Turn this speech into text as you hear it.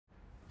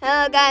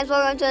Hello guys,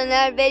 welcome to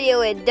another video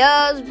with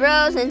those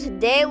bros, and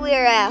today we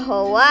are at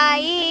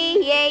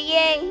Hawaii.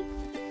 Yay!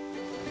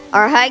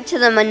 Our hike to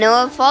the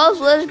Manoa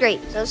Falls was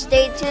great, so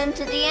stay tuned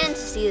to the end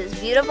to see this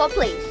beautiful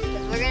place,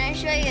 because we're going to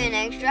show you an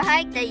extra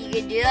hike that you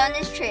can do on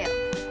this trail.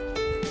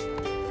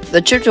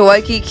 The trip to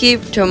Waikiki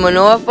to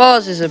Manoa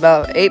Falls is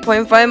about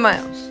 8.5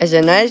 miles. It's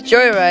a nice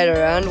joyride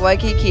around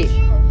Waikiki,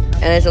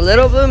 and it's a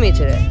little gloomy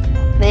today.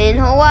 But in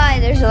Hawaii,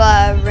 there's a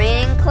lot of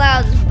rain and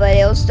clouds, but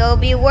it'll still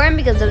be warm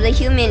because of the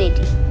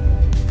humidity.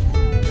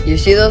 You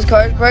see those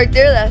cars parked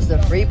there? That's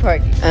the free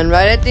parking. And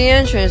right at the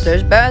entrance,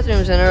 there's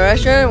bathrooms and a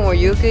restaurant where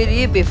you could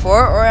eat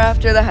before or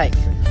after the hike.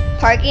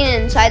 Parking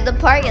inside the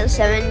park is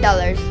 $7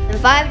 and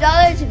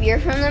 $5 if you're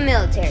from the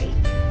military.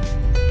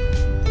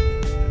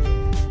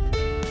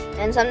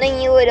 And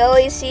something you would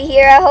always see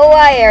here at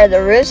Hawaii are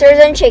the roosters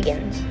and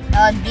chickens.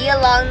 That would be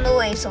along the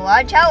way, so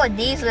watch out with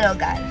these little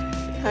guys.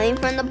 Coming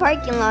from the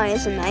parking lot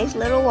is a nice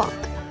little walk.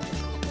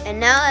 And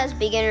now let's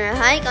begin our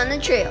hike on the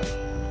trail.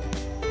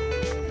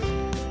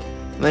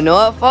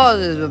 Manoa Falls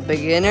is a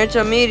beginner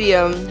to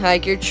medium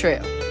hiker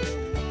trail.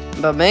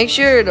 But make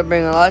sure to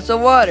bring lots of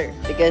water,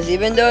 because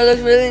even though it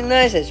looks really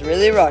nice, it's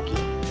really rocky.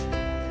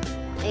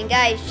 And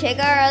guys, check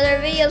our other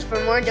videos for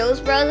more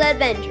Those Bros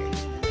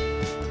adventures.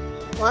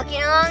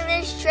 Walking along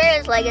this trail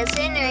is like a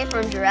scenery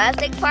from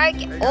Jurassic Park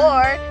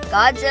or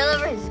Godzilla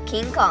vs.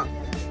 King Kong.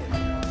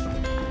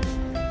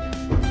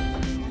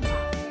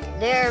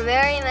 There are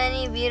very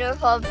many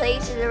beautiful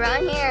places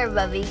around here,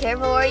 but be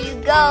careful where you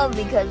go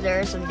because there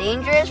are some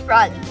dangerous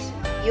froggies.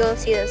 You will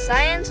see the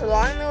signs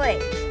along the way.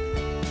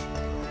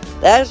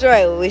 That's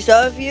right, we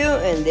saw a few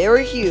and they were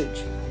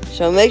huge,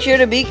 so make sure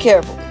to be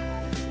careful.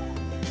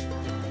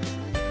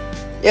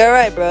 You're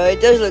right, bro,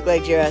 it does look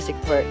like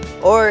Jurassic Park,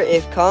 or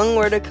if Kong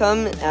were to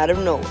come out of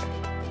nowhere.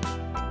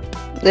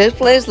 This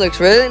place looks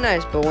really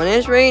nice, but when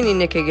it's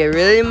raining, it can get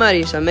really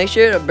muddy, so make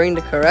sure to bring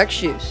the correct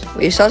shoes.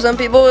 We saw some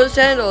people with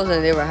sandals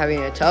and they were having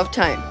a tough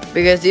time,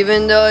 because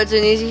even though it's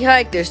an easy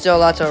hike, there's still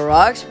lots of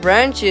rocks,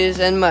 branches,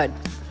 and mud.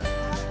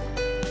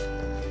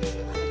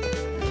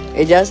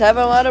 It does have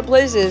a lot of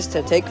places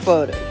to take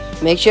photos.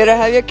 Make sure to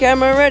have your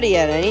camera ready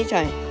at any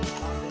time.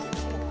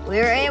 We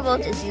were able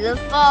to see the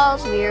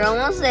falls. We are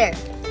almost there.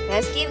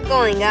 Let's keep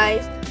going,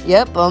 guys.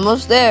 Yep,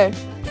 almost there.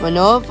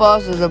 Manoa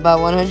Falls is about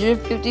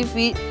 150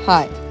 feet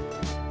high.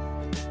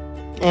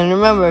 And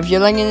remember, if you're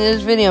liking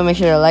this video, make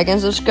sure to like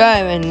and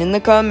subscribe. And in the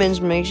comments,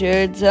 make sure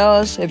to tell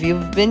us if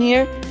you've been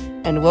here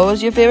and what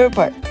was your favorite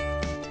part.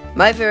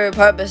 My favorite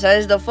part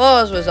besides the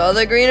falls was all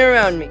the green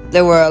around me.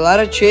 There were a lot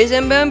of trees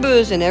and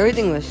bamboos and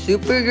everything was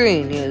super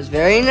green. It was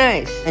very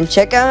nice. And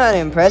check out how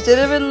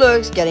impressive it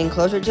looks getting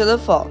closer to the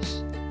falls.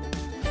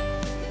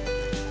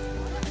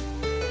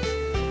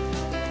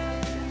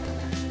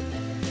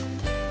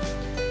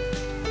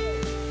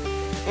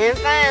 And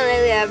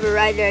finally, we have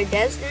arrived at our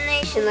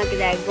destination. Look at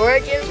that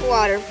gorgeous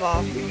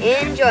waterfall.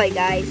 Enjoy,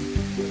 guys.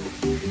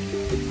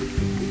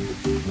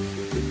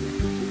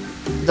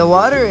 The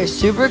water is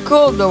super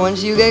cold, but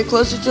once you get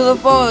closer to the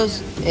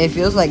falls, it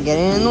feels like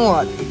getting in the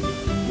water.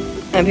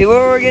 And people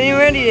were getting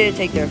ready to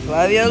take their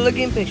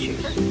Flavia-looking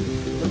pictures.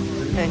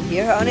 And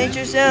hear how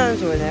nature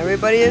sounds when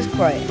everybody is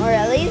quiet. Or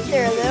at least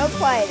they're a little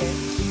quieter.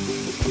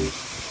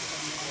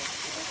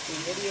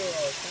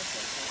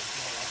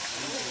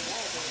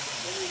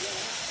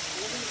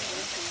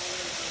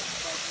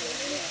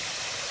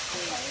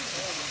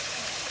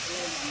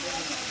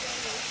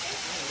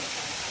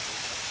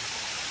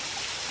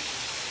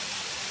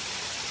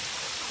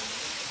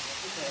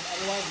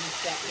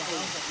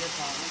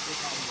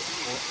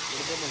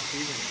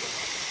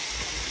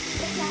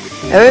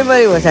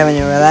 Everybody was having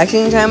a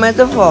relaxing time at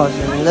the falls,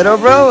 and little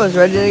bro was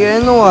ready to get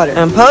in the water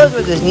and pose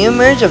with his new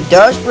merch of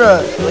Dos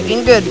Bros.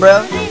 Looking good,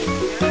 bro.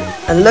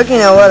 And looking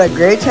at what a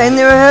great time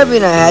they were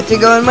having, I had to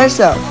go in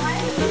myself.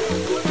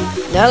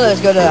 Now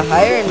let's go to the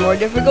higher and more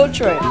difficult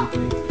trail.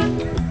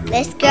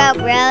 Let's go,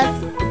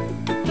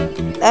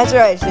 bros. That's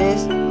right,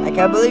 sis. I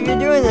can't believe you're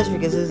doing this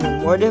because this is a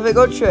more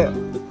difficult trail.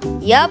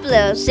 Yup,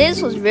 little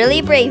sis was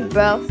really brave,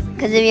 bro.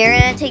 Because if you're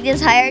going to take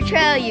this higher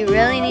trail, you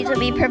really need to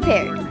be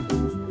prepared.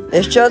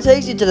 This trail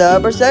takes you to the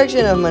upper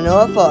section of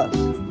Manoa Falls.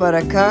 But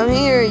to come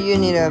here, you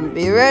need to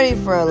be ready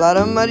for a lot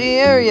of muddy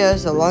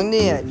areas along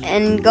the edge.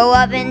 And go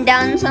up and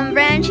down some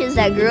branches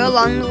that grew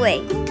along the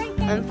way.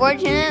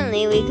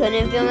 Unfortunately, we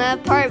couldn't film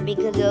that part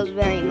because it was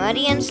very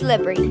muddy and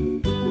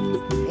slippery.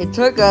 It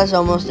took us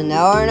almost an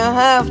hour and a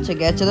half to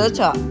get to the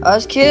top.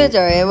 Us kids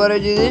are able to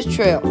do this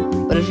trail,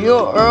 but if you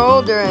are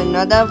older and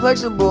not that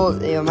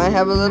flexible, you might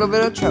have a little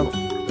bit of trouble.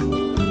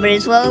 But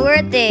it's well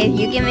worth it if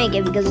you can make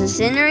it because the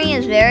scenery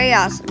is very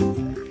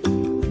awesome.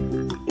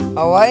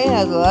 Hawaii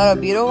has a lot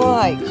of beautiful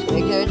hikes.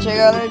 Make sure to check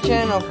out our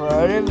channel for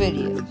other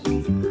videos.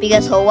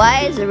 Because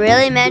Hawaii is a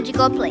really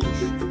magical place.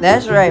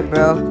 That's right,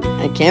 bro.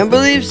 I can't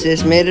believe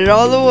sis made it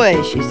all the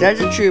way. She's such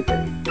a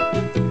trooper.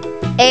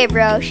 Hey,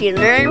 bro, she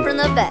learned from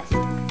the best.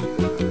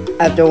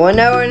 After 1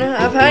 hour and a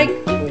half hike,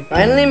 we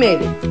finally made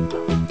it.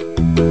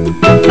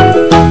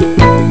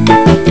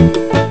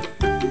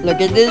 Look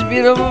at this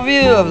beautiful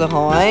view of the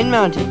Hawaiian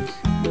mountains.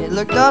 It It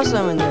looked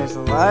awesome and there's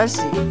a lot of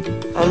sea.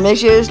 And make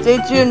sure to stay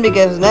tuned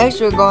because next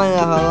we're going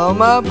to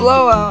Haloma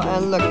Blowout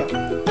and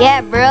Lookout.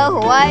 Yeah,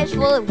 bro, Hawaii is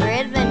full of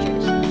great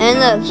adventures. And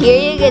look,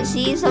 here you can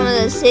see some of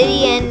the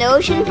city and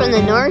ocean from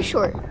the North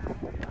Shore.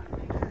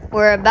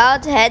 We're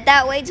about to head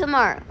that way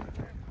tomorrow.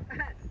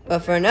 But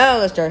for now,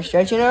 let's start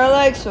stretching our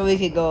legs so we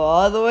can go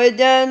all the way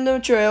down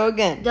the trail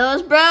again.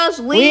 Those bros,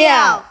 we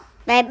out.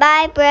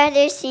 Bye-bye,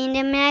 brothers. See you in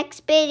the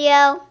next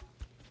video.